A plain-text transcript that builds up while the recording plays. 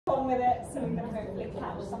with it, so we're going to hopefully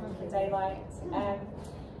catch some of the daylight.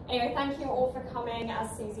 Anyway, thank you all for coming. As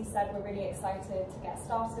Susie said, we're really excited to get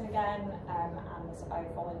started again, and I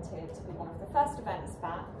volunteered to be one of the first events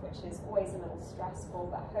back, which is always a little stressful,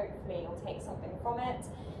 but hopefully you'll take something from it.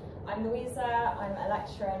 I'm Louisa, I'm a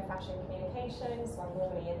lecturer in fashion communication, so I'm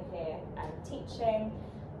normally in here teaching,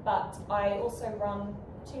 but I also run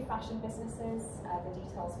 2 fashion businesses, the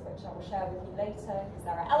details of which I will share with you later, because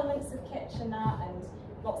there are elements of Kitsch in that, and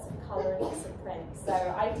lots of colour and lots of print. So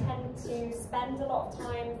I tend to spend a lot of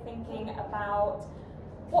time thinking about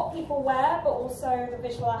what people wear, but also the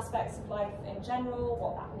visual aspects of life in general,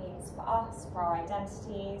 what that means for us, for our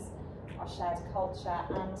identities, our shared culture,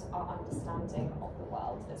 and our understanding of the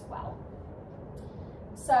world as well.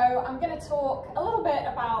 So I'm going to talk a little bit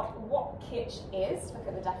about what Kitsch is, look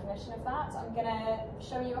at the definition of that. I'm going to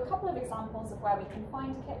show you a couple of examples of where we can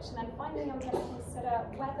find Kitsch, and then finally I'm going to consider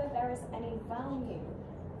whether there is any value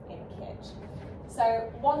in Kitsch.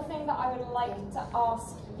 So one thing that I would like to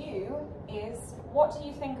ask you is, what do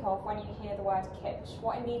you think of when you hear the word Kitsch?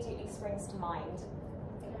 What immediately springs to mind?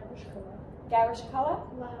 Garish colour. Garish colour?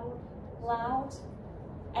 Loud. Loud.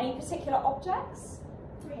 Any particular objects?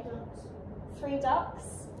 3 ducks. 3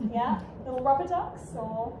 ducks? Yeah? Little rubber ducks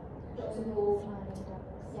or? Lots of ball.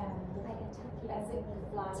 Yeah,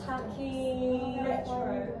 like a tacky,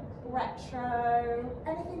 retro.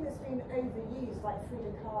 Anything that's been overused, like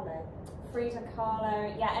Frida Kahlo. Frida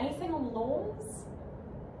Kahlo. Yeah, anything on lawns?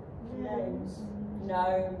 Gnomes.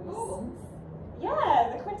 Gnomes.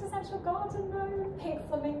 Yeah, the quintessential garden gnome. Pink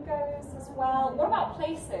flamingos as well. What about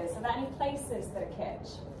places? Are there any places that are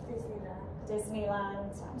Kitsch? Disneyland.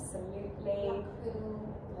 Disneyland, absolutely.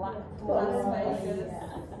 Blackpool. Las Vegas.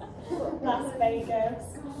 Las Vegas.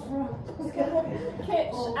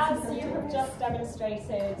 Kitsch, as you have just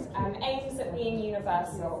demonstrated, aims at being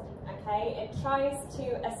universal. Okay, it tries to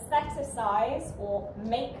aestheticize or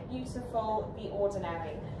make beautiful the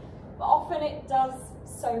ordinary. But often it does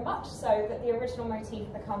so much so that the original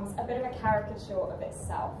motif becomes a bit of a caricature of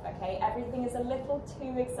itself. Okay, everything is a little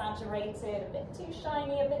too exaggerated, a bit too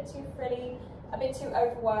shiny, a bit too frilly, a bit too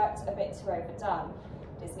overworked, a bit too overdone.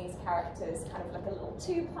 Disney's characters kind of look a little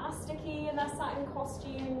too plasticky in their satin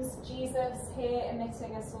costumes. Jesus here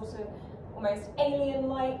emitting a sort of almost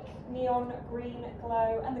alien-like neon green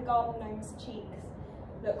glow, and the garden gnome's cheeks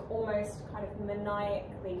look almost kind of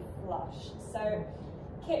maniacally flushed. So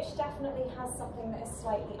Kitsch definitely has something that is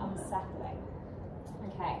slightly unsettling.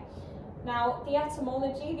 Okay, now the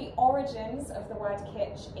etymology, the origins of the word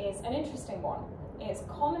Kitsch is an interesting one. It is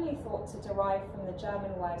commonly thought to derive from the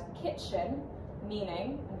German word kitchen,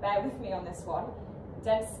 meaning, and bear with me on this one,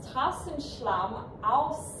 den Straßenschlamm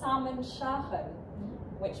aussammenscharren,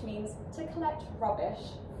 which means to collect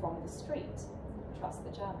rubbish from the street. Trust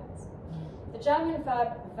the Germans. The German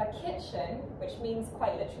verb verkitschen, which means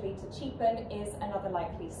quite literally to cheapen, is another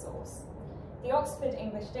likely source. The Oxford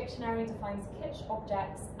English Dictionary defines Kitsch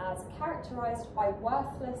objects as characterised by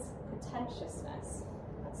worthless pretentiousness.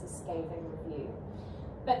 That's a scathing review.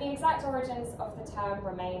 But the exact origins of the term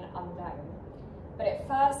remain unknown. But it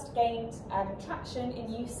first gained traction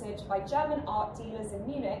in usage by German art dealers in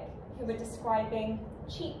Munich who were describing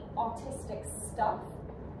cheap artistic stuff,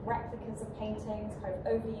 replicas of paintings, kind of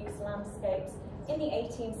overused landscapes in the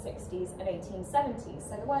 1860s and 1870s.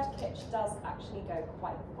 So the word Kitsch does actually go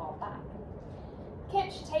quite far back.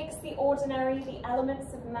 Kitsch takes the ordinary, the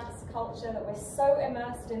elements of mass culture that we're so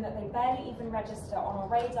immersed in that they barely even register on our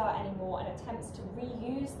radar anymore, and attempts to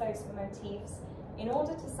reuse those motifs in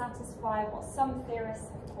order to satisfy what some theorists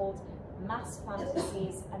have called mass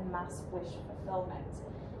fantasies and mass wish fulfillment.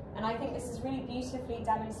 And I think this is really beautifully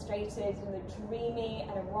demonstrated in the dreamy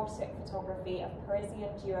and erotic photography of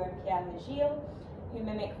Parisian duo Pierre and Gilles, who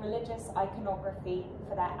mimic religious iconography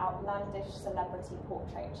for their outlandish celebrity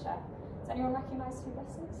portraiture. Does anyone recognise who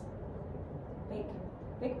this is?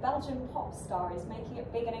 Big Belgian pop star. He's making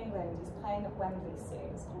it big in England. He's playing at Wembley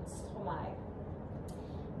soon. It's called Stromae.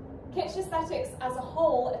 Kitsch aesthetics as a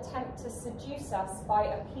whole attempt to seduce us by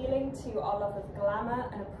appealing to our love of glamour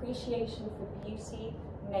and appreciation for beauty,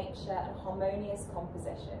 nature, and harmonious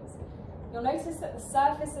compositions. You'll notice that the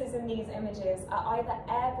surfaces in these images are either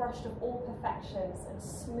airbrushed of all perfections and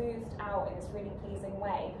smoothed out in this really pleasing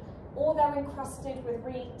way, or they're encrusted with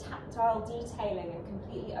really tactile detailing and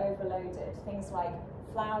completely overloaded, things like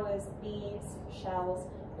flowers, beads, shells,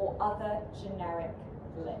 or other generic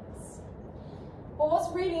glitz. But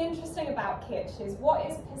what's really interesting about Kitsch is what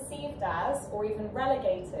is perceived as, or even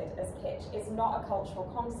relegated as Kitsch, is not a cultural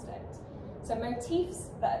constant. So motifs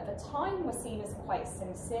that at the time were seen as quite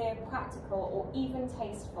sincere, practical, or even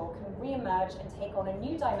tasteful can re-emerge and take on a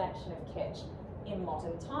new dimension of Kitsch in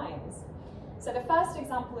modern times. So the first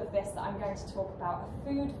example of this that I'm going to talk about are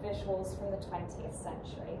food visuals from the 20th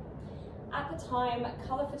century. At the time,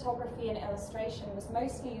 colour photography and illustration was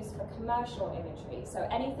mostly used for commercial imagery, so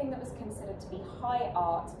anything that was considered to be high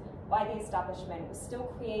art by the establishment was still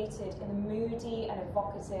created in the moody and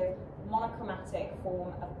evocative monochromatic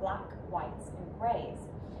form of black, whites and greys.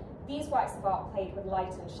 These works of art played with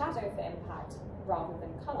light and shadow for impact rather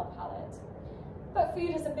than colour palette. But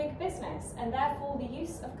food is a big business, and therefore the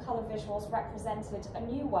use of colour visuals represented a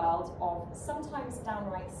new world of sometimes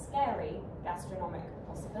downright scary gastronomic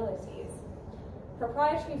possibilities.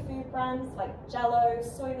 Proprietary food brands like Jell-O,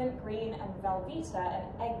 Soylent Green and Velveeta,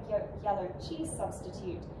 an egg yolk yellow cheese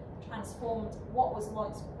substitute, transformed what was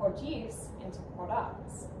once produce into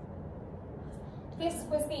products. This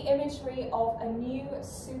was the imagery of a new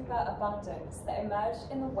superabundance that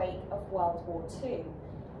emerged in the wake of World War II.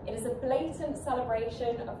 It is a blatant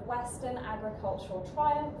celebration of Western agricultural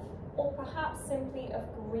triumph, or perhaps simply of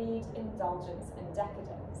greed, indulgence and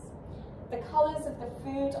decadence. The colours of the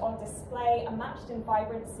food on display are matched in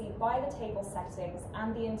vibrancy by the table settings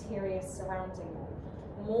and the interiors surrounding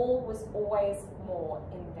them. More was always more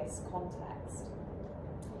in this context.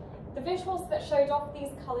 The visuals that showed off these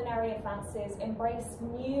culinary advances embraced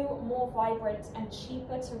new, more vibrant and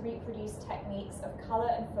cheaper to reproduce techniques of colour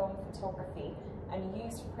and film photography and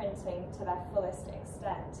used printing to their fullest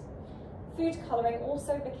extent. Food colouring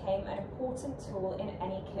also became an important tool in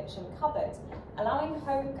any kitchen cupboard, allowing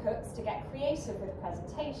home cooks to get creative with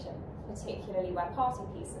presentation, particularly where party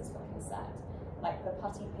pieces were concerned, like the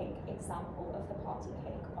putty pink example of the party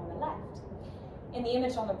cake on the left. In the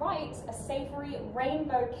image on the right, a savoury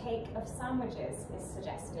rainbow cake of sandwiches is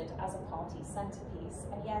suggested as a party centrepiece.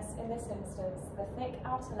 And yes, in this instance, the thick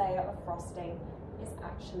outer layer of frosting is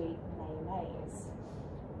actually mayonnaise.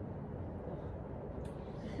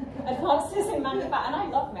 Advances in manufacturing, and I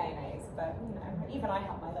love mayonnaise, but you know, even I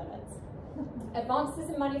have my limits. Advances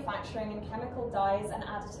in manufacturing and chemical dyes and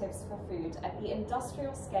additives for food at the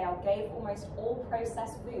industrial scale gave almost all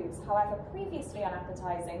processed foods, however previously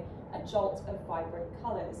unappetizing, a jolt of vibrant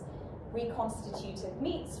colours. Reconstituted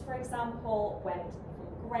meats, for example, went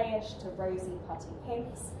from greyish to rosy putty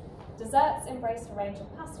pinks. Desserts embraced a range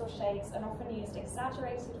of pastel shades and often used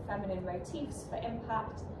exaggerated feminine motifs for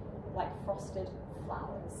impact, like frosted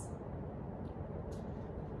flowers.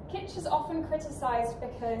 Kitsch is often criticised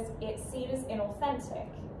because it's seen as inauthentic,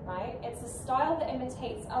 right? It's a style that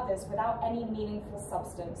imitates others without any meaningful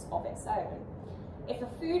substance of its own. If a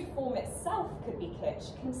food form itself could be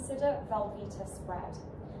kitsch, consider Velveeta spread.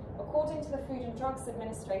 According to the Food and Drugs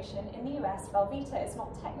Administration in the US, Velveeta is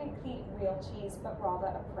not technically real cheese, but rather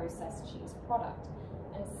a processed cheese product.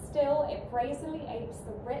 And still, it brazenly apes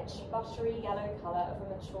the rich, buttery yellow colour of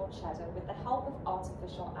a mature cheddar with the help of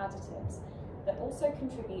artificial additives that also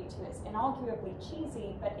contribute to its inarguably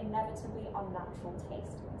cheesy but inevitably unnatural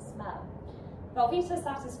taste and smell. Velveeta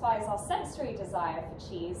satisfies our sensory desire for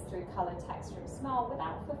cheese through colour, texture and smell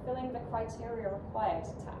without fulfilling the criteria required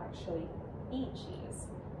to actually be cheese.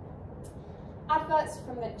 Adverts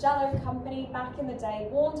from the Jell-O company back in the day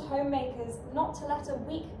warned homemakers not to let a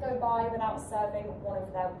week go by without serving one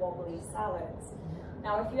of their wobbly salads.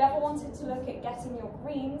 Now, if you ever wanted to look at getting your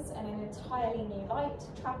greens in an entirely new light,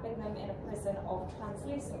 trapping them in a prison of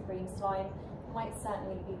translucent green slime might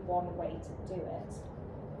certainly be one way to do it.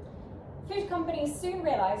 Food companies soon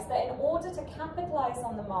realised that in order to capitalise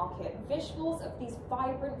on the market, visuals of these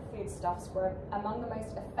vibrant foodstuffs were among the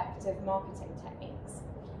most effective marketing techniques.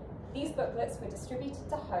 These booklets were distributed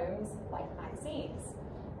to homes like magazines.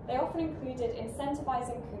 They often included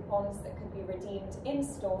incentivising coupons that could be redeemed in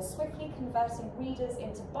store, swiftly converting readers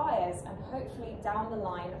into buyers and hopefully down the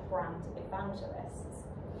line brand evangelists.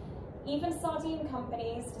 Even sardine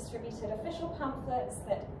companies distributed official pamphlets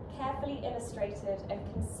that carefully illustrated and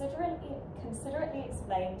considerately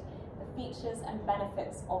explained the features and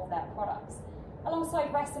benefits of their products,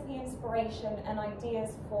 alongside recipe inspiration and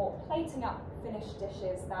ideas for plating up finished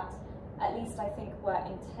dishes that, at least I think, were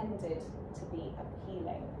intended to be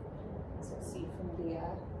appealing. As you'll see from the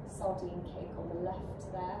sardine cake on the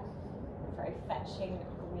left there, a very fetching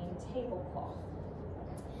green tablecloth.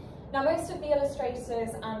 Now, most of the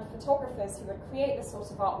illustrators and photographers who would create this sort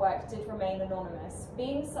of artwork did remain anonymous.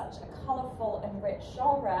 Being such a colourful and rich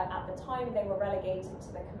genre, at the time they were relegated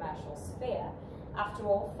to the commercial sphere. After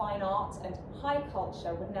all, fine art and high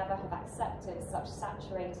culture would never have accepted such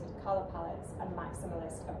saturated colour palettes and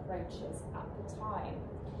maximalist approaches at the time.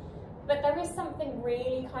 But there is something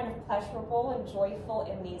really kind of pleasurable and joyful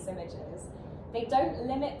in these images. They don't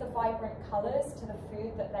limit the vibrant colours to the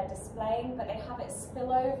food that they're displaying, but they have it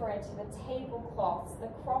spill over into the tablecloths, the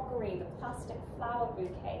crockery, the plastic flower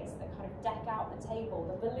bouquets that kind of deck out the table,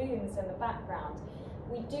 the balloons in the background.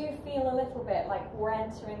 We do feel a little bit like we're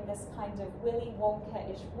entering this kind of Willy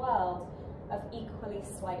Wonka-ish world of equally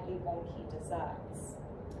slightly wonky desserts.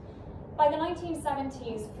 By the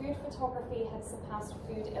 1970s, food photography had surpassed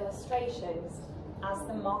food illustrations as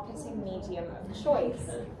the marketing medium of choice.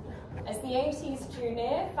 As the 80s drew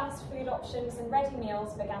near, fast food options and ready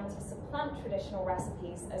meals began to supplant traditional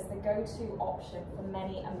recipes as the go-to option for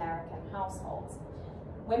many American households.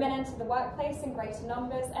 Women entered the workplace in greater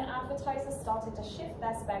numbers, and advertisers started to shift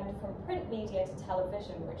their spend from print media to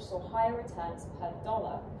television, which saw higher returns per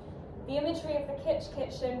dollar. The imagery of the Kitsch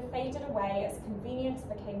kitchen faded away as convenience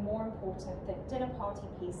became more important than dinner party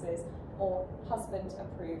pieces or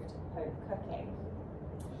husband-approved home cooking.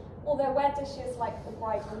 Although where dishes like the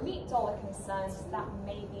bridal meat doll are concerned, that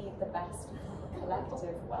may be the best for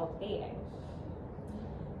collective well-being.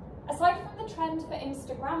 Aside from the trend for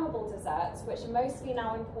Instagrammable desserts, which are mostly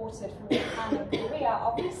now imported from Japan and Korea,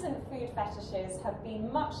 our recent food fetishes have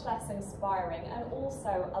been much less inspiring and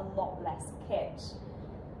also a lot less kitsch.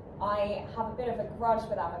 I have a bit of a grudge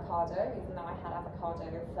with avocado, even though I had avocado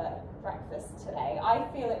for breakfast today. I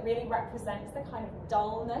feel it really represents the kind of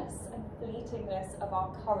dullness and fleetingness of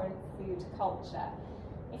our current food culture.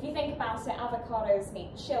 If you think about it, avocados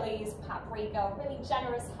need chilies, paprika, really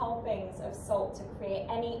generous helpings of salt to create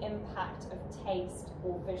any impact of taste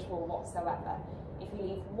or visual whatsoever. If you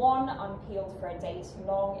leave one unpeeled for a day too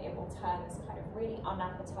long, it will turn this kind of really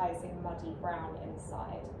unappetizing, muddy brown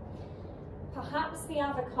inside. Perhaps the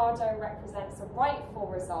avocado represents a rightful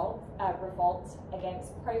revolt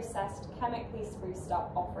against processed, chemically spruced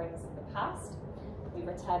up offerings of the past. We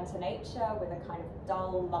return to nature with a kind of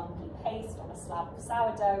dull, lumpy paste on a slab of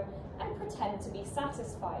sourdough and pretend to be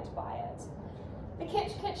satisfied by it. The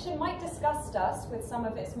Kitsch kitchen might disgust us with some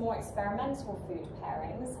of its more experimental food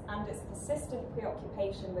pairings and its persistent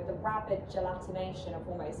preoccupation with the rabid gelatination of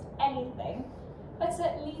almost anything, but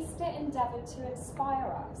at least it endeavoured to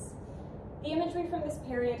inspire us. The imagery from this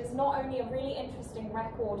period is not only a really interesting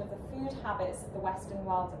record of the food habits of the Western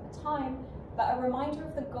world at the time, but a reminder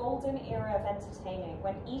of the golden era of entertaining,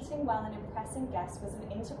 when eating well and impressing guests was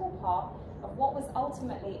an integral part of what was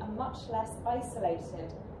ultimately a much less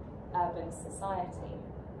isolated urban society.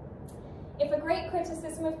 If a great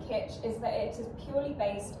criticism of kitsch is that it is purely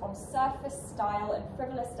based on surface style and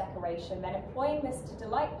frivolous decoration, then employing this to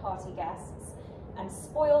delight party guests and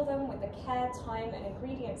spoil them with the care, time and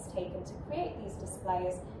ingredients taken to create these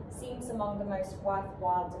displays seems among the most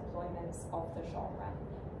worthwhile deployments of the genre,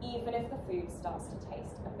 even if the food starts to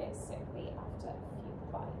taste a bit sickly after a few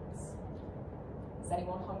bites. Is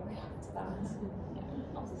anyone hungry after that? No,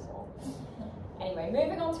 not at all. Anyway,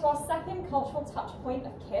 moving on to our second cultural touch point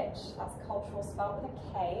of kitsch, that's cultural spelled with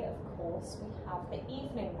a K, of course, we have the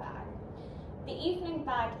evening bag. The evening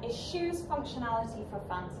bag eschews functionality for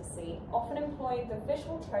fantasy, often employing the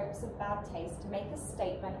visual tropes of bad taste to make a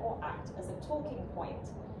statement or act as a talking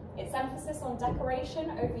point. Its emphasis on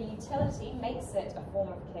decoration over utility makes it a form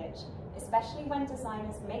of kitsch, especially when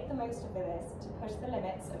designers make the most of this to push the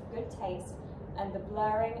limits of good taste and the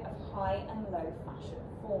blurring of high and low fashion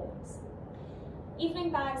forms.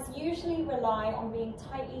 Evening bags usually rely on being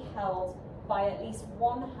tightly held by at least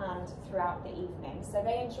one hand throughout the evening, so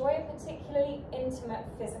they enjoy a particularly intimate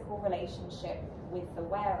physical relationship with the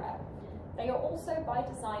wearer. They are also by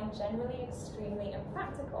design generally extremely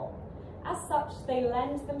impractical. As such, they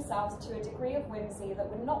lend themselves to a degree of whimsy that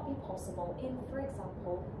would not be possible in, for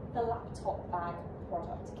example, the laptop bag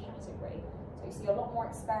product category. So you see a lot more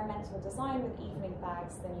experimental design with evening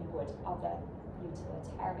bags than you would other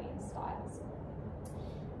utilitarian styles.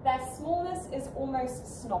 Their smallness is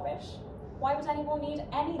almost snobbish. Why would anyone need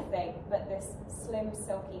anything but this slim,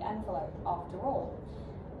 silky envelope after all?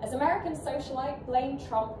 As American socialite Blaine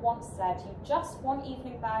Trump once said, you just want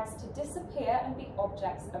evening bags to disappear and be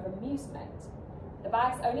objects of amusement. The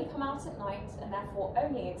bags only come out at night and therefore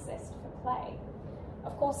only exist for play.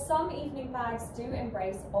 Of course, some evening bags do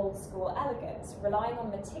embrace old school elegance, relying on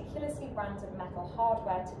meticulously branded metal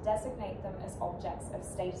hardware to designate them as objects of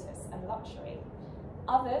status and luxury.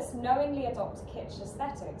 Others knowingly adopt kitsch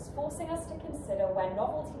aesthetics, forcing us to consider where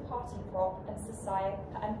novelty party prop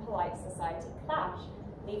and polite society clash,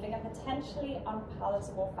 leaving a potentially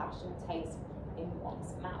unpalatable fashion taste in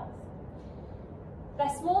one's mouth. Their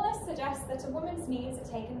smallness suggests that a woman's needs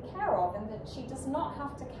are taken care of and that she does not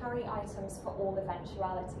have to carry items for all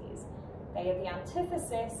eventualities. They are the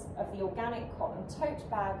antithesis of the organic cotton tote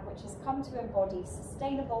bag, which has come to embody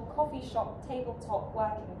sustainable coffee shop tabletop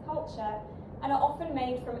working culture, and are often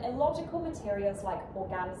made from illogical materials like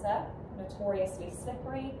organza, notoriously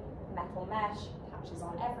slippery, metal mesh, catches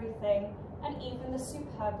on everything, and even the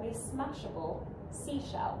superbly smashable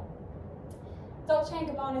seashell. Dolce &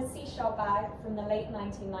 Gabbana's seashell bag from the late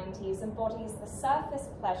 1990s embodies the surface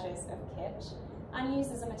pleasures of kitsch and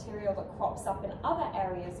uses a material that crops up in other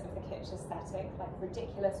areas of the kitsch aesthetic, like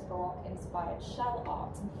ridiculous Baroque-inspired shell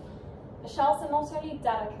art. The shells are not only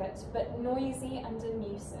delicate, but noisy and a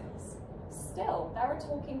nuisance. Still, they're a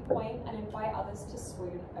talking point and invite others to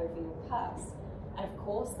swoon over your purse. And of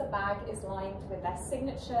course, the bag is lined with their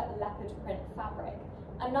signature leopard print fabric,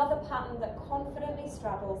 another pattern that confidently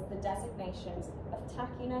straddles the designations of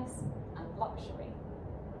tackiness and luxury.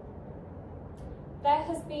 There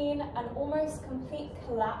has been an almost complete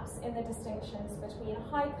collapse in the distinctions between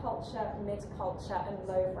high culture, mid-culture, and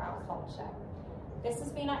lowbrow culture. This has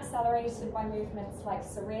been accelerated by movements like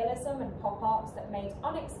surrealism and pop art that made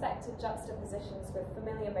unexpected juxtapositions with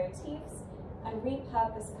familiar motifs and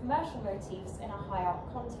repurposed commercial motifs in a high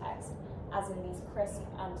art context, as in these crisp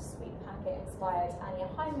and sweet packet-inspired Anya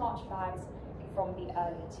Heinmarch bags from the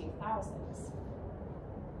early 2000s.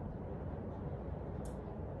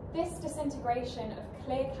 This disintegration of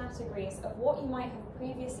clear categories of what you might have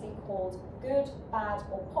previously called good, bad,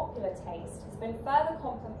 or popular taste has been further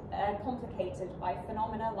complicated by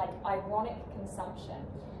phenomena like ironic consumption,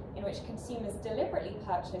 in which consumers deliberately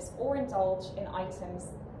purchase or indulge in items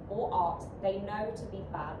or art they know to be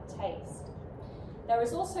bad taste. There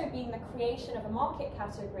has also been the creation of a market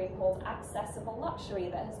category called accessible luxury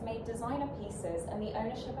that has made designer pieces and the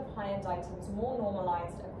ownership of high-end items more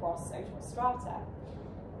normalized across social strata.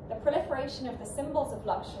 The proliferation of the symbols of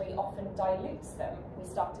luxury often dilutes them. We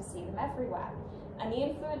start to see them everywhere. And the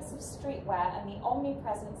influence of streetwear and the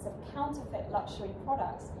omnipresence of counterfeit luxury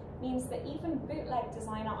products means that even bootleg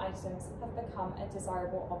designer items have become a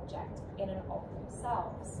desirable object in and of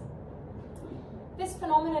themselves. This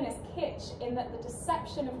phenomenon is kitsch in that the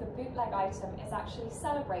deception of the bootleg item is actually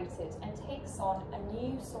celebrated and takes on a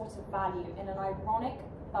new sort of value in an ironic,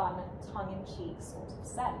 fun, tongue-in-cheek sort of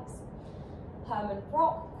sense. Herman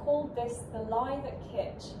Brock called this the lie that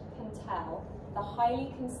kitsch can tell, the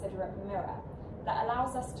highly considerate mirror that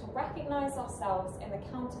allows us to recognize ourselves in the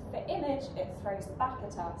counterfeit image it throws back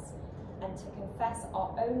at us and to confess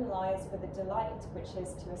our own lies with a delight which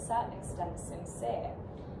is to a certain extent sincere.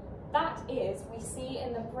 That is, we see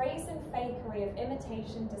in the brazen fakery of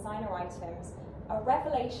imitation designer items a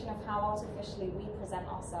revelation of how artificially we present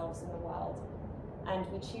ourselves in the world, and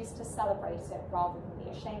we choose to celebrate it rather than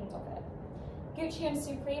be ashamed of it. Gucci and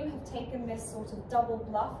Supreme have taken this sort of double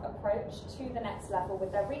bluff approach to the next level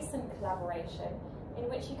with their recent collaboration, in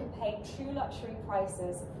which you can pay true luxury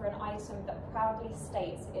prices for an item that proudly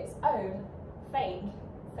states its own fake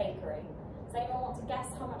fakery. Does anyone want to guess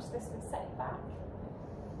how much this would set back?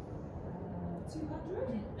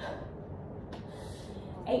 200?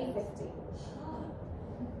 850.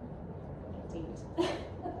 Indeed.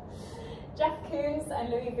 Jeff Koons and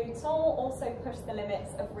Louis Vuitton also pushed the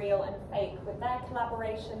limits of real and fake with their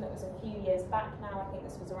collaboration that was a few years back now. I think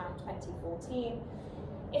this was around 2014.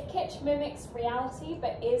 If kitsch mimics reality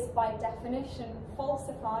but is by definition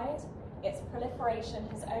falsified, its proliferation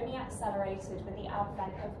has only accelerated with the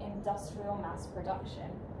advent of industrial mass production.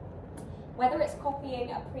 Whether it's copying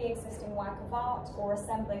a pre-existing work of art or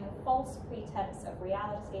assembling a false pretense of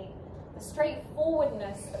reality, the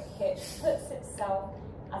straightforwardness of kitsch puts itself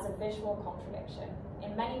as a visual contradiction.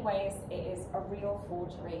 In many ways, it is a real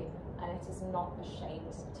forgery, and it is not ashamed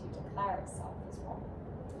to declare itself as one.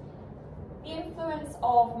 The influence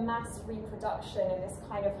of mass reproduction in this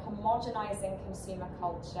kind of homogenizing consumer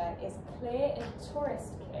culture is clear in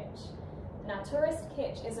tourist kitsch. Now, tourist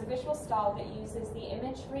kitsch is a visual style that uses the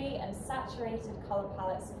imagery and saturated color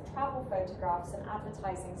palettes of travel photographs and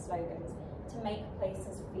advertising slogans to make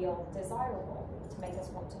places feel desirable, to make us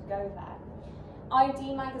want to go there.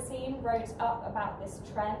 ID magazine wrote up about this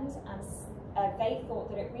trend, and they thought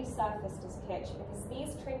that it resurfaced as kitsch because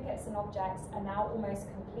these trinkets and objects are now almost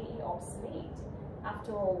completely obsolete.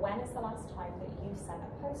 After all, when is the last time that you sent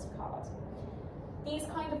a postcard? These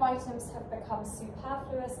kind of items have become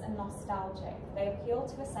superfluous and nostalgic. They appeal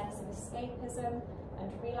to a sense of escapism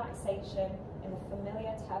and relaxation in the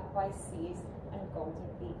familiar turquoise seas and golden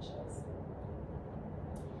beaches.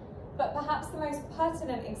 But perhaps the most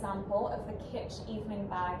pertinent example of the kitsch evening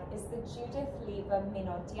bag is the Judith Leiber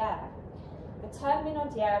minaudière. The term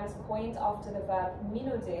minaudière was coined after the verb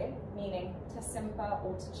minauder, meaning to simper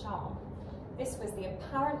or to charm. This was the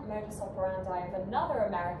apparent modus operandi of another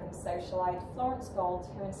American socialite, Florence Gold,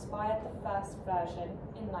 who inspired the first version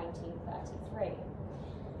in 1933.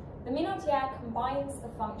 The minaudière combines the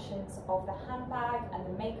functions of the handbag and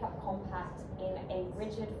the makeup compact in a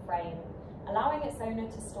rigid frame, allowing its owner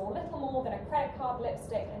to store little more than a credit card,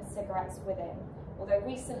 lipstick and cigarettes within, although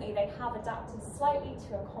recently they have adapted slightly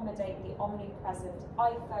to accommodate the omnipresent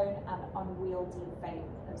iPhone and unwieldy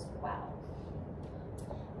vape as well.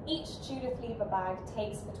 Each Judith Lieber bag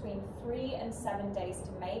takes between 3 and 7 days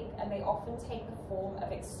to make, and they often take the form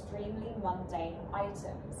of extremely mundane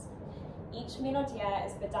items. Each minaudière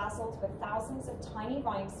is bedazzled with thousands of tiny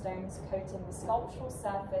rhinestones coating the sculptural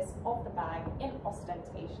surface of the bag in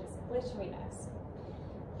ostentatious glitteriness.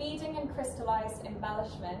 Beading and crystallized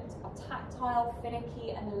embellishment are tactile,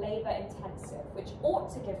 finicky and labour-intensive, which ought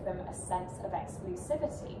to give them a sense of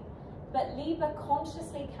exclusivity. But Lieber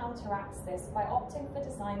consciously counteracts this by opting for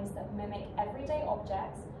designs that mimic everyday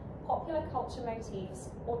objects, popular culture motifs,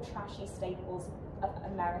 or trashy staples of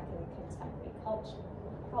American contemporary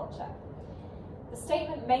culture. The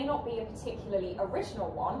statement may not be a particularly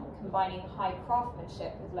original one, combining high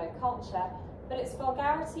craftsmanship with low culture, but its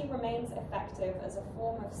vulgarity remains effective as a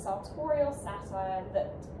form of sartorial satire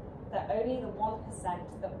that only the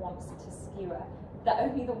 1% it wants to skewer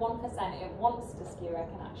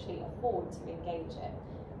can actually afford to engage in.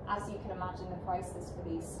 As you can imagine, the prices for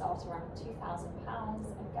these start around £2,000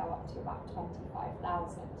 and go up to about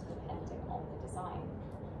 £25,000, depending on the design.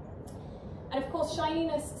 And of course,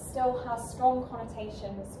 shininess still has strong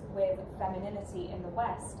connotations with femininity in the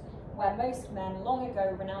West, where most men long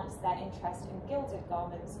ago renounced their interest in gilded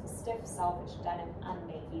garments for stiff salvage denim and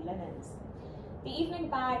navy linens. The evening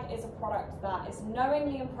bag is a product that is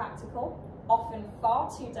knowingly impractical, often far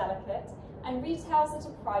too delicate, and retails at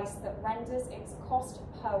a price that renders its cost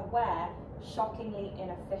per wear shockingly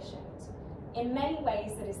inefficient. In many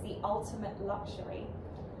ways, it is the ultimate luxury,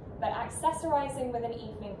 but accessorizing with an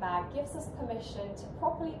evening bag gives us permission to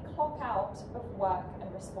properly clock out of work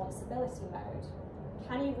and responsibility mode.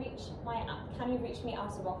 Can you reach me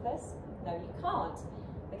out of office? No, you can't,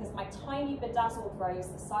 because my tiny bedazzled rose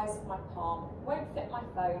the size of my palm won't fit my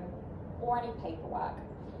phone or any paperwork.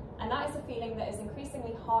 And that is a feeling that is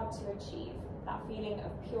increasingly hard to achieve, that feeling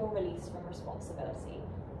of pure release from responsibility.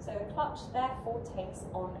 So the clutch therefore takes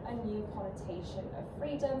on a new connotation of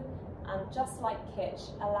freedom, and just like Kitsch,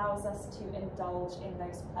 allows us to indulge in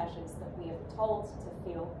those pleasures that we are told to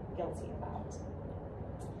feel guilty about.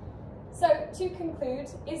 So to conclude,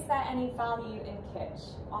 is there any value in Kitsch?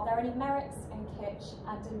 Are there any merits in Kitsch,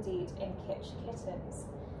 and indeed in Kitsch kittens?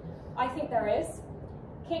 I think there is.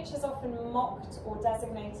 Kitsch is often mocked or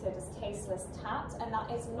designated as tasteless tat, and that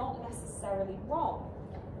is not necessarily wrong.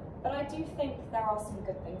 But I do think there are some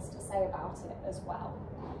good things to say about it as well.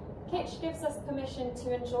 Kitsch gives us permission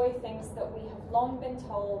to enjoy things that we have long been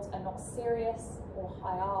told are not serious or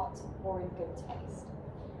high art or in good taste.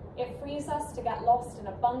 It frees us to get lost in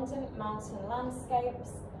abundant mountain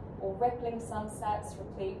landscapes or rippling sunsets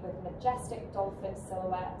replete with majestic dolphin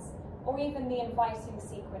silhouettes, or even the inviting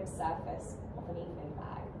sequin surface of an evening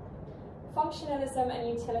bag. Functionalism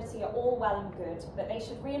and utility are all well and good, but they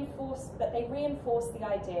reinforce the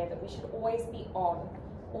idea that we should always be on,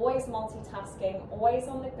 always multitasking, always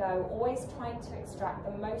on the go, always trying to extract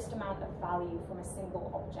the most amount of value from a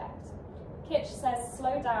single object. Kitsch says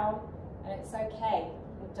slow down, and it's okay.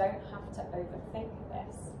 We don't have to overthink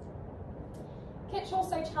this. Kitsch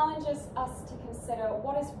also challenges us to consider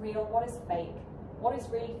what is real, what is fake, what is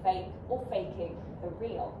really fake, or faking the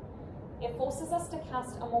real. It forces us to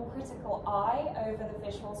cast a more critical eye over the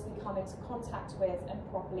visuals we come into contact with and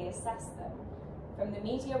properly assess them. From the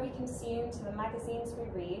media we consume to the magazines we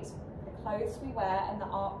read, the clothes we wear and the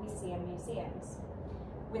art we see in museums.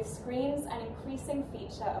 With screens an increasing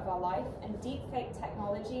feature of our life and deepfake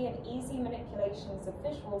technology and easy manipulations of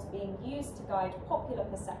visuals being used to guide popular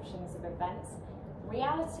perceptions of events,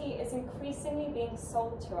 reality is increasingly being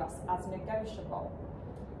sold to us as negotiable.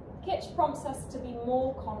 Kitsch prompts us to be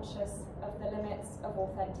more conscious of the limits of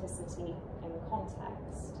authenticity in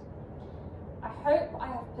context. I hope I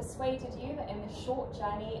have persuaded you that in this short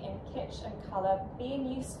journey in Kitsch and colour, being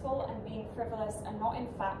useful and being frivolous are not in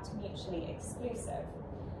fact mutually exclusive.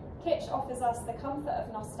 Kitsch offers us the comfort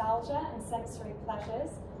of nostalgia and sensory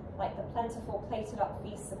pleasures, like the plentiful plated up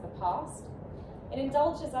feasts of the past. It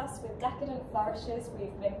indulges us with decadent flourishes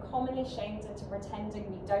we've been commonly shamed into pretending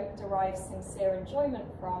we don't derive sincere enjoyment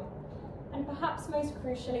from, and perhaps most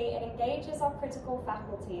crucially, it engages our critical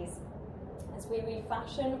faculties as we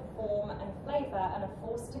refashion form and flavour and are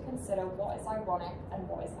forced to consider what is ironic and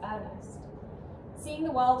what is earnest. Seeing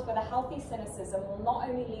the world with a healthy cynicism will not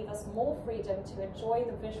only leave us more freedom to enjoy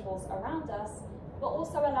the visuals around us, but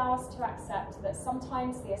also allow us to accept that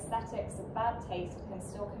sometimes the aesthetics of bad taste can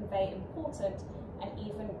still convey important and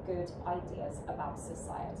even good ideas about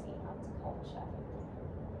society and culture.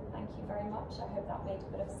 Thank you very much. I hope that made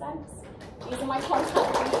a bit of sense. These are my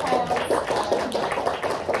contact details.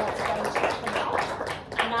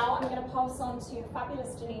 And now I'm going to pass on to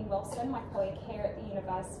fabulous Janine Wilson, my colleague here at the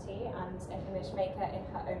university and an image maker in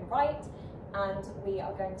her own right. And we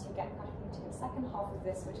are going to get back into the second half of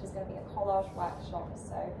this, which is going to be a collage workshop.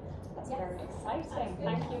 So that's very exciting.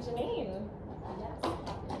 Thank you, Janine.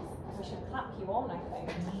 We should clap you on, I think.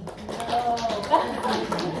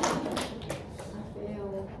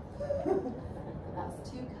 That's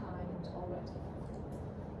too kind already.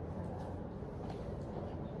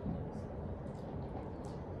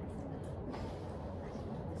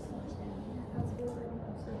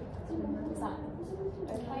 Is that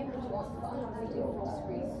okay? Would you want to do full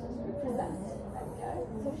screen? Present. There we go.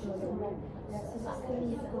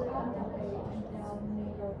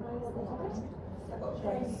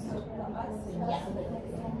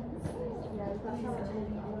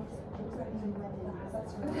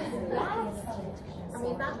 I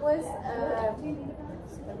mean, that was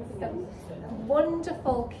a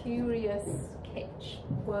wonderful, curious Kitsch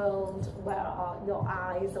world where your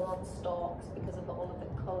eyes are on stalks because of all of the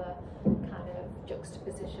colour kind of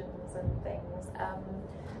juxtapositions and things.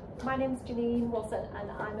 My name's Janine Wilson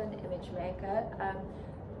and I'm an image maker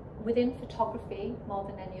within photography more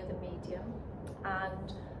than any other medium,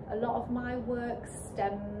 and a lot of my work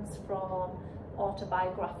stems from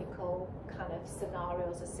autobiographical kind of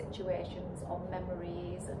scenarios or situations or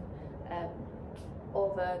memories and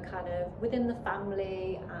over kind of within the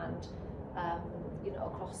family and you know,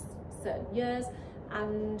 across certain years.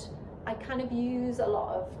 And I kind of use a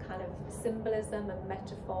lot of kind of symbolism and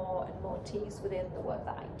metaphor and motifs within the work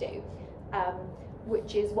that I do,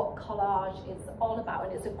 which is what collage is all about,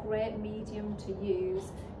 and it's a great medium to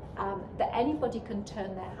use that anybody can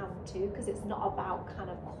turn their hand to, because it's not about kind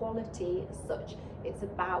of quality as such, it's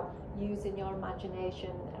about using your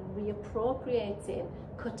imagination and reappropriating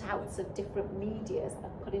cutouts of different medias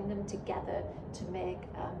and putting them together to make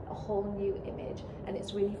a whole new image. And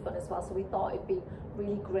it's really fun as well, so we thought it'd be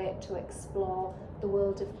really great to explore the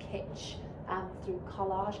world of Kitsch through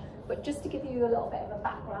collage. But just to give you a little bit of a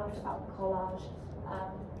background about collage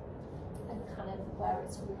and kind of where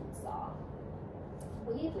its roots are.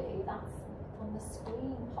 Weirdly, that's on the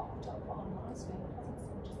screen popped up on my screen. It hasn't, so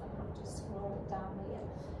I'm just going to have to scroll it down here.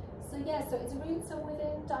 So yeah, so its roots are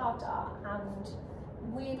within Dada, and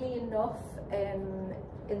weirdly enough,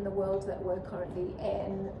 in the world that we're currently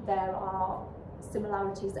in, there are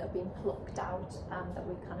similarities that have been plucked out that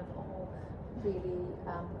we're kind of all really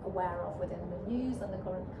aware of within the news and the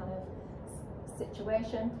current kind of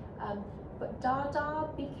situation. But Dada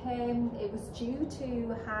became, it was due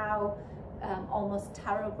to how almost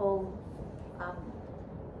terrible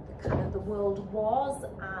kind of the world was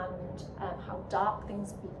and how dark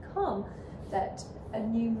things become, that a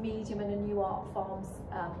new medium and a new art forms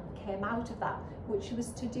came out of that, which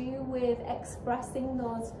was to do with expressing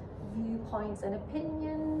those viewpoints and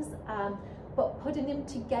opinions, but putting them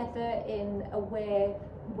together in a way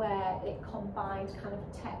where it combined kind of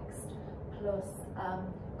text plus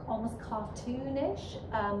almost cartoonish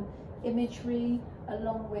imagery,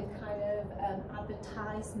 along with kind of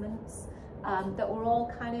advertisements that were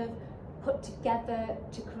all kind of put together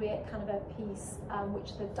to create kind of a piece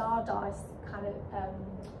which the Dadaists kind of,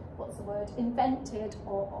 what's the word, invented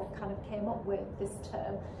or kind of came up with this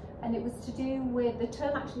term. And it was to do with, the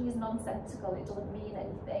term actually is nonsensical, it doesn't mean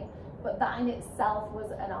anything, but that in itself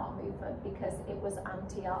was an art movement because it was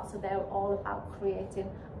anti-art, so they're all about creating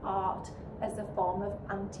art as a form of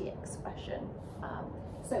anti-expression.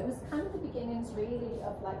 So it was kind of the beginnings really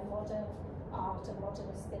of like modern art and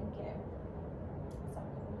modernist thinking.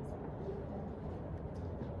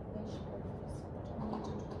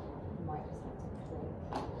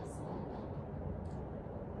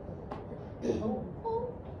 If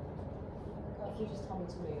you just tell me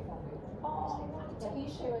to move, I'll move. Are you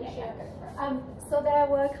sure? Yeah, go for it. So there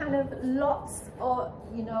were kind of lots of,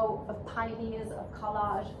 you know, of pioneers of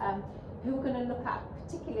collage who we're going to look at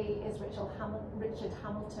particularly is Richard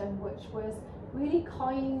Hamilton, which was really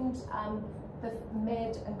coined,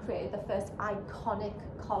 made and created the first iconic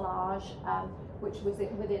collage, which was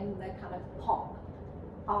within the kind of pop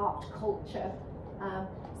art culture.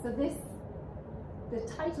 So this, the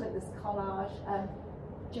title of this collage,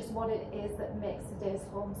 just what it is that makes today's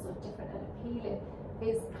home so different and appealing,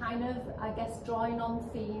 is kind of, I guess, drawing on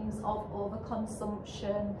themes of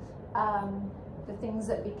overconsumption, the things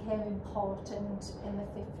that became important in the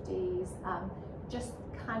 50s, just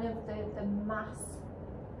kind of the mass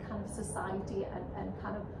kind of society and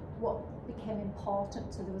kind of what became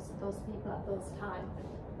important to those people at those times.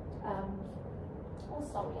 Oh,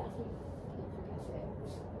 sorry, I keep forgetting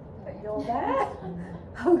that you're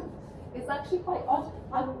there. It's actually quite odd.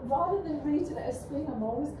 Rather than reading at a screen, I'm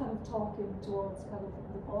always kind of talking towards kind of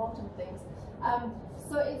the board and things.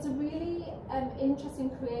 So it's a really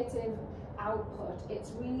interesting creative output.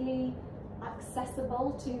 It's really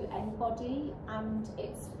accessible to anybody, and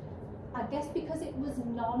it's, I guess because it was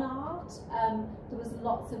non-art, there was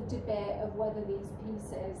lots of debate of whether these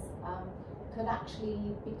pieces could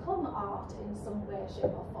actually become art in some way,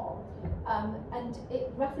 shape or form. And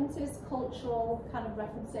it references cultural kind of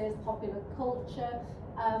references, popular culture,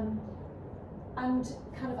 and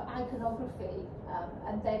kind of iconography,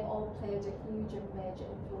 and they've all played a huge and major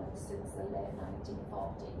influence since the late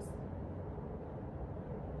 1940s.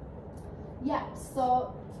 Yeah,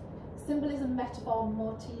 so symbolism, metaphor,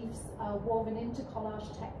 motifs are woven into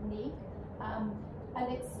collage technique,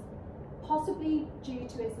 and it's possibly due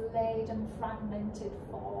to its laid and fragmented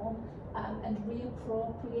form, and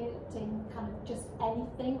reappropriating kind of just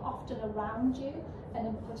anything often around you and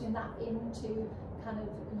then putting that into kind of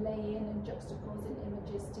laying and juxtaposing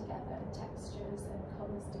images together and textures and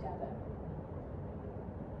colours together.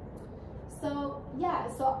 So yeah,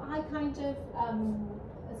 so I kind of,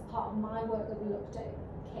 as part of my work, that we looked at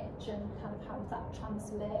kitsch and kind of how that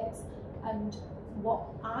translates, and what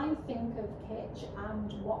I think of kitsch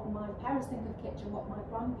and what my parents think of kitsch and what my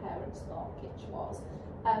grandparents thought kitsch was.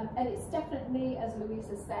 And it's definitely, as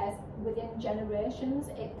Louisa says, within generations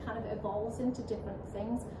it kind of evolves into different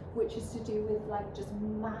things, which is to do with like just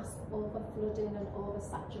mass overflooding and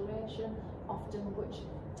oversaturation often, which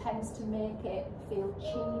tends to make it feel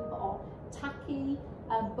cheap or tacky,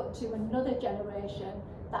 but to another generation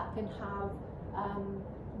that can have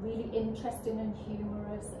really interesting and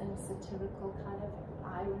humorous and satirical kind of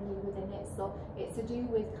irony within it. So it's to do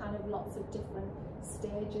with kind of lots of different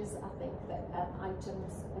stages, I think, that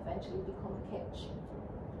items eventually become kitsch.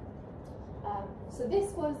 So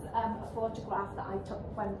this was a photograph that I took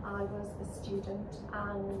when I was a student,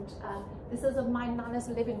 and this is of my nana's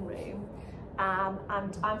living room.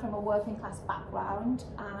 And I'm from a working class background,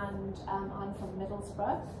 and I'm from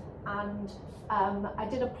Middlesbrough, and I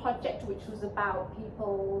did a project which was about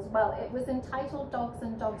people's, well, it was entitled Dogs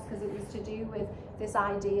and Dogs because it was to do with this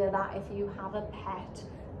idea that if you have a pet,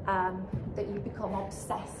 that you become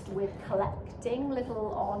obsessed with collecting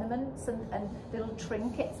little ornaments and little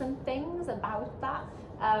trinkets and things about that.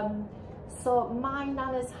 So my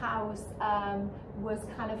nana's house was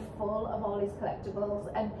kind of full of all these collectibles,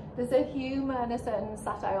 and there's a humour and a certain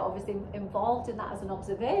satire obviously involved in that as an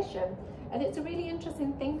observation. And it's a really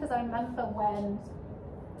interesting thing because I remember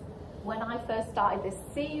when I first started this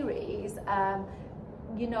series,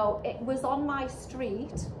 you know, it was on my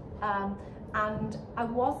street, and I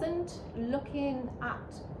wasn't looking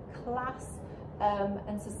at class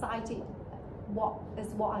and society what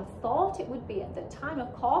I thought it would be at the time.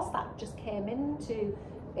 Of course, that just came into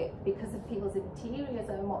it because of people's interiors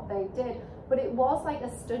and what they did, but it was like a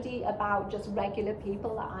study about just regular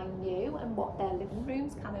people that I knew and what their living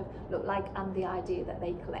rooms kind of looked like, and the idea that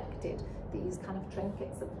they collected these kind of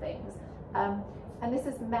trinkets and things. And this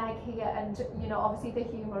is Meg here, and you know, obviously the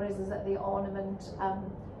humour is that the ornament,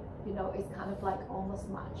 you know, is kind of like almost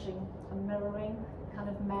matching and mirroring kind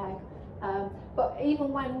of Meg. But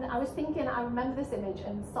even when I was thinking, I remember this image,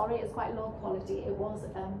 and sorry, it's quite low quality. It was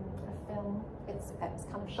a film. It's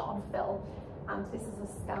kind of shot on film, and this is a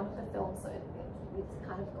scan of the film, so it's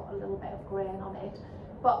kind of got a little bit of grain on it.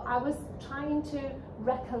 But I was trying to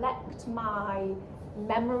recollect my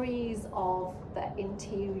memories of the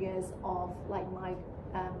interiors of like my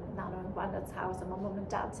nana and granddad's house and my mum and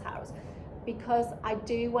dad's house, because I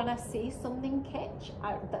do, when I see something kitsch,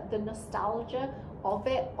 the nostalgia of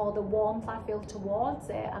it or the warmth I feel towards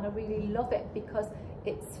it, and I really love it because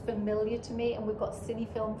it's familiar to me. And we've got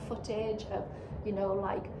cine film footage of, you know,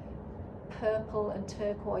 like purple and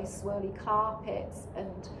turquoise swirly carpets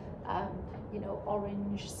and you know,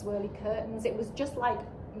 orange swirly curtains. It was just like,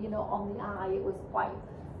 you know, on the eye, it was quite,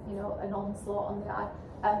 you know, an onslaught on the eye.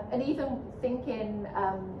 And even thinking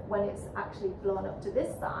when it's actually blown up to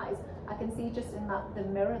this size, I can see just in that the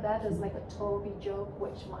mirror there's like a Toby jug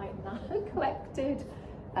which my nana collected.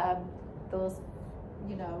 Those,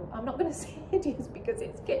 you know, I'm not going to say it is because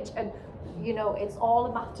it's kitsch, and you know, it's all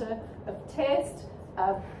a matter of taste.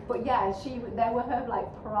 But yeah, they were her like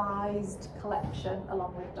prized collection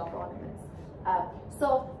along with dog ornaments.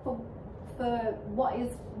 So for what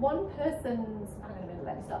is one person's, hang on a minute,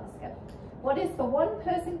 let me start this again. What is for one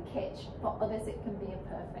person kitsch, for others it can be a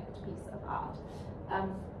perfect piece of art.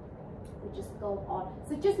 they just go on.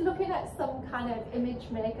 So just looking at some kind of image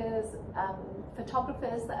makers,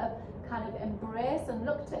 photographers that have kind of embraced and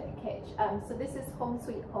looked at Kitsch. So this is Home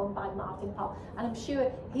Sweet Home by Martin Powell, and I'm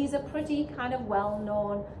sure he's a pretty kind of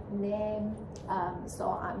well-known name,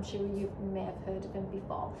 so I'm sure you may have heard of him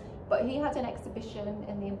before. But he had an exhibition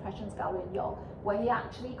in the Impressions Gallery in York where he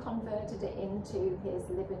actually converted it into his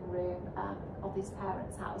living room of his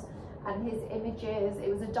parents' house. And his images, it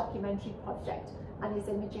was a documentary project, and his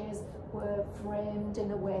images were framed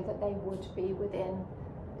in a way that they would be within,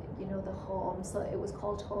 you know, the home. So it was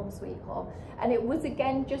called Home Sweet Home. And it was,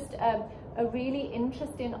 again, just a really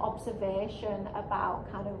interesting observation about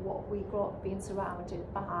kind of what we grew up being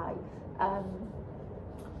surrounded by.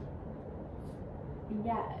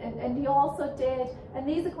 Yeah, and he also did, and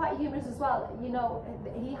these are quite humorous as well, you know,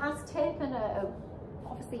 he has taken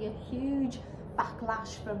obviously a huge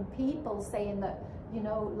backlash from people saying that, you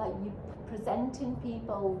know, like, you presenting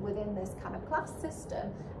people within this kind of class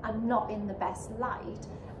system and not in the best light.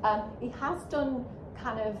 He has done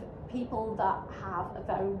kind of people that have a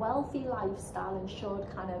very wealthy lifestyle and showed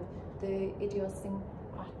kind of the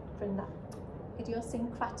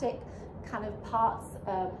idiosyncratic kind of parts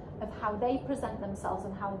of how they present themselves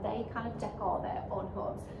and how they kind of decor their own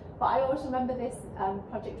homes. But I always remember this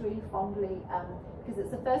project really fondly because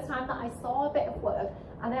it's the first time that I saw a bit of work,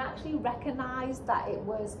 and I actually recognised that it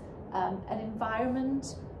was an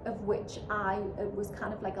environment of which I was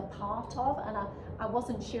kind of like a part of, and I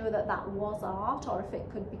wasn't sure that that was art or if it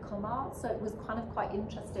could become art. So it was kind of quite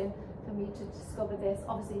interesting for me to discover this,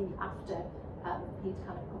 obviously after he'd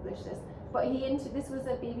kind of published this. But this was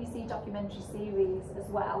a BBC documentary series as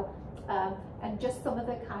well, and just some of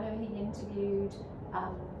the kind of, he interviewed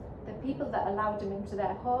the people that allowed him into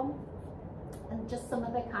their home, and just some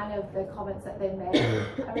of the kind of the comments that they made.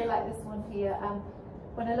 I really like this one here.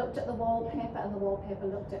 When I looked at the wallpaper and the wallpaper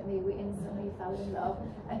looked at me, we instantly fell in love.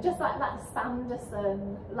 And just like that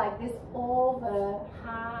Sanderson, like this over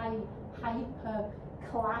hyper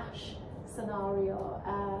clash scenario.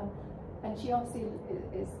 And she obviously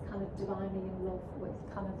is kind of divinely in love with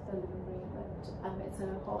kind of the living room, and it's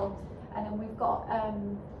her home. And then we've got,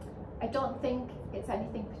 I don't think it's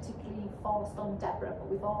anything particularly forced on Deborah, but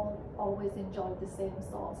we've all always enjoyed the same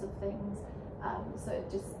sorts of things. So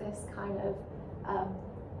just this kind of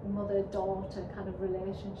mother-daughter kind of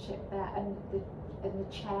relationship there, and the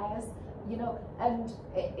chairs, you know, and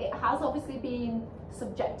it has obviously been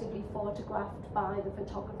subjectively photographed by the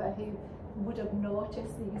photographer who would have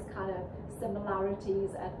noticed these kind of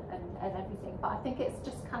similarities and everything. But I think it's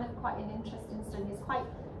just kind of quite an interesting study. It's quite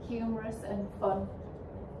humorous and fun.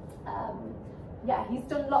 Yeah, he's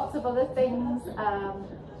done lots of other things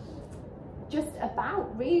just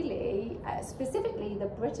about really specifically the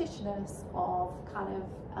Britishness of kind of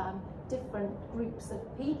different groups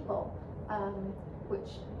of people,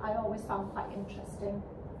 which I always found quite interesting.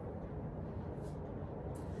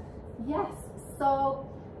 Yes, so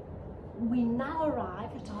we now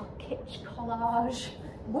arrive at our Kitsch collage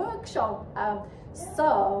workshop.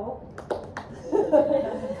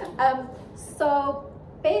 So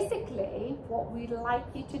basically what we'd like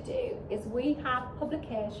you to do is, we have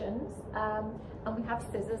publications and we have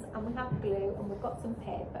scissors and we have glue and we've got some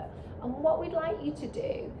paper, and what we'd like you to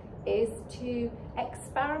do is to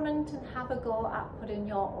experiment and have a go at putting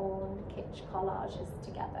your own Kitsch collages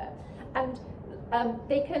together. And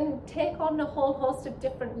they can take on a whole host of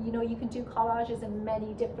different, you know, you can do collages in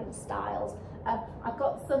many different styles. I've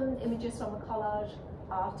got some images from a collage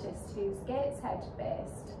artist who's Gateshead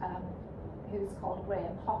based, who's called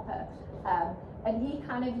Graham Hopper, and he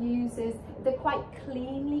kind of uses, they're quite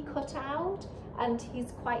cleanly cut out, and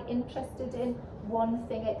he's quite interested in one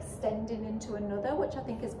thing extending into another, which I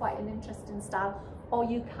think is quite an interesting style. Or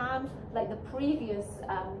you can, like the previous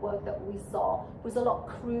work that we saw was a lot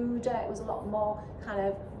cruder, it was a lot more kind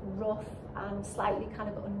of rough and slightly kind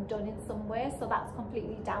of undone in some way, so that's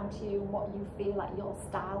completely down to you and what you feel like your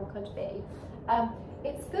style could be.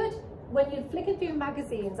 It's good when you're flicking through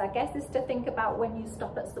magazines, I guess, is to think about when you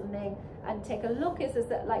stop at something and take a look, is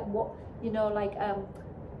that like what, you know, like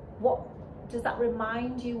what does that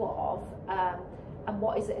remind you of? And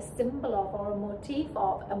what is it a symbol of or a motif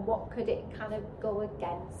of, and what could it kind of go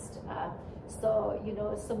against? So, you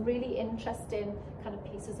know, some really interesting kind of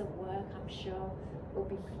pieces of work, I'm sure, will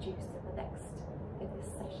be produced in this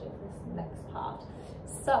session, this next part.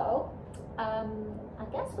 So, I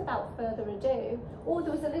guess without further ado, oh,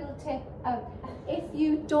 there was a little tip. If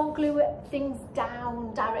you don't glue things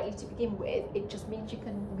down directly to begin with, it just means you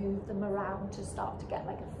can move them around to start to get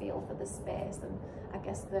like a feel for the space and I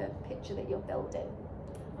guess the picture that you're building.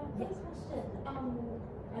 First question.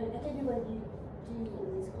 I don't know whether you do all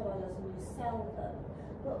these collages and you sell them.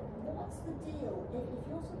 But what's the deal if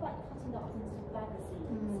you're sort of like cutting up into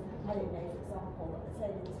magazines? I don't know, for example,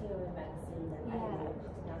 say an interior magazine, and I don't know, you're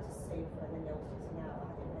cutting out a sofa and then you're cutting out,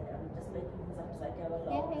 I don't know, I'm just making things up as I go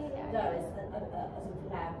along. There is a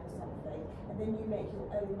lamp or something, and then you make your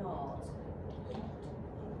own art.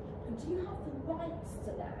 Do you have the rights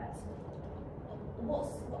to that?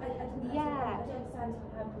 I don't understand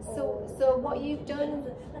how. So what you've done.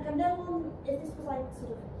 Like I know if this was like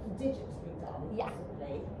sort of digitally done,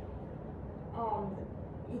 possibly.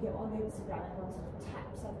 You know, on Instagram, everyone sort of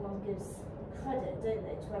taps, everyone gives credit, don't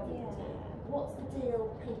they, to everything. What's the deal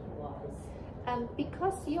paper-wise?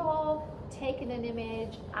 Because you're taking an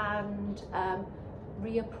image and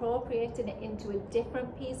reappropriating it into a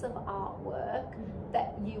different piece of artwork,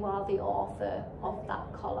 that you are the author of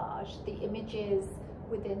that collage. The images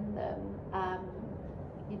within them,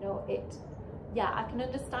 you know, I can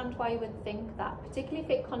understand why you would think that, particularly if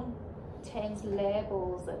it contains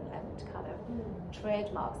labels and kind of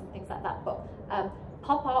trademarks and things like that. But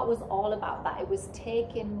pop art was all about that. It was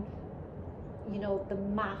taking, you know, the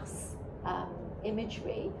mass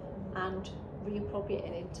imagery and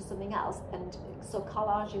reappropriating it into something else. And so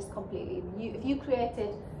collage is completely, if you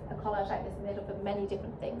created a collage like this made up of many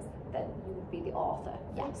different things, then you would be the author.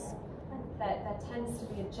 Yes. There tends to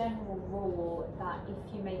be a general rule that if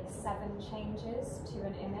you make 7 changes to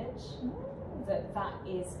an image, that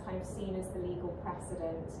is kind of seen as the legal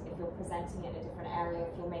precedent. If you're presenting it in a different area,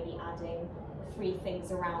 if you're maybe adding 3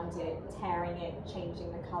 things around it, tearing it,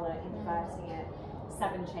 changing the colour, inverting it,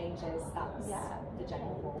 7 changes, that's the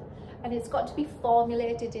general rule. And it's got to be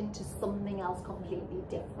formulated into something else completely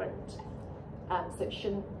different. So it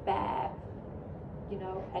shouldn't bear, you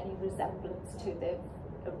know, any resemblance to the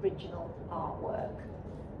original artwork.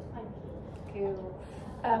 Thank you. Cool.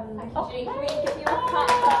 Thank you, Jenny. Can we give you a clap?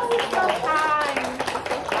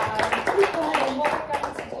 What we're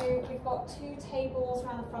going to do, we've got 2 tables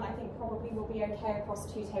around the front. I think probably we'll be okay across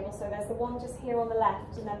 2 tables. So there's the one just here on the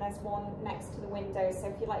left, and then there's one next to the window. So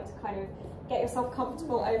if you'd like to kind of get yourself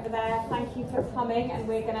comfortable over there, thank you for coming. And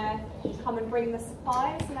we're going to come and bring the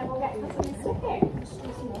supplies, and then we'll get cutting and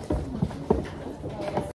sticking.